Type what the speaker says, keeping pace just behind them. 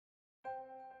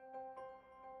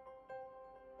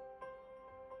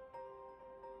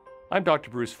I'm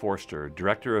Dr. Bruce Forster,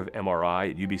 Director of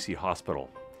MRI at UBC Hospital.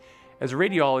 As a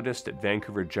radiologist at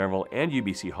Vancouver General and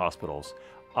UBC hospitals,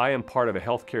 I am part of a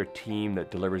healthcare team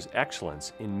that delivers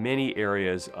excellence in many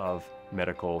areas of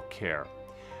medical care.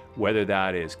 Whether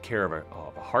that is care of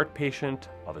a heart patient,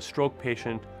 of a stroke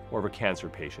patient, or of a cancer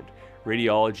patient,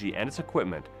 radiology and its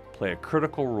equipment play a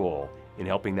critical role in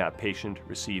helping that patient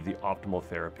receive the optimal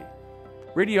therapy.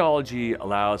 Radiology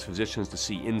allows physicians to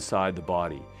see inside the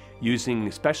body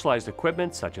using specialized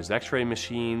equipment such as X-ray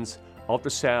machines,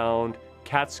 ultrasound,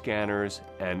 CAT scanners,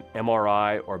 and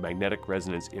MRI or magnetic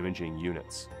resonance imaging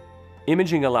units.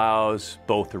 Imaging allows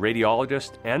both the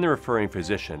radiologist and the referring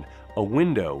physician a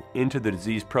window into the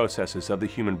disease processes of the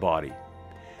human body,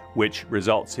 which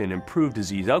results in improved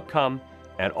disease outcome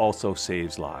and also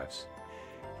saves lives.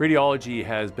 Radiology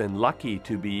has been lucky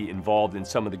to be involved in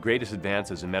some of the greatest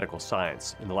advances in medical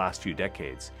science in the last few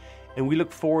decades, and we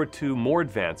look forward to more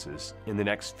advances in the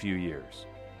next few years.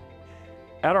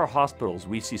 At our hospitals,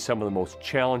 we see some of the most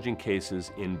challenging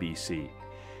cases in BC.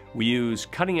 We use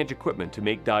cutting-edge equipment to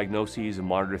make diagnoses and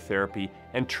monitor therapy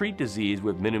and treat disease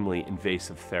with minimally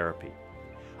invasive therapy.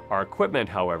 Our equipment,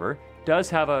 however, does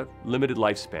have a limited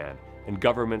lifespan, and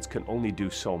governments can only do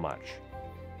so much.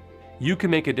 You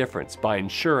can make a difference by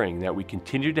ensuring that we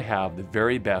continue to have the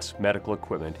very best medical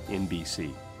equipment in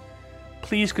BC.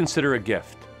 Please consider a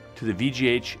gift to the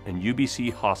VGH and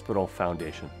UBC Hospital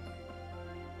Foundation.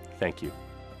 Thank you.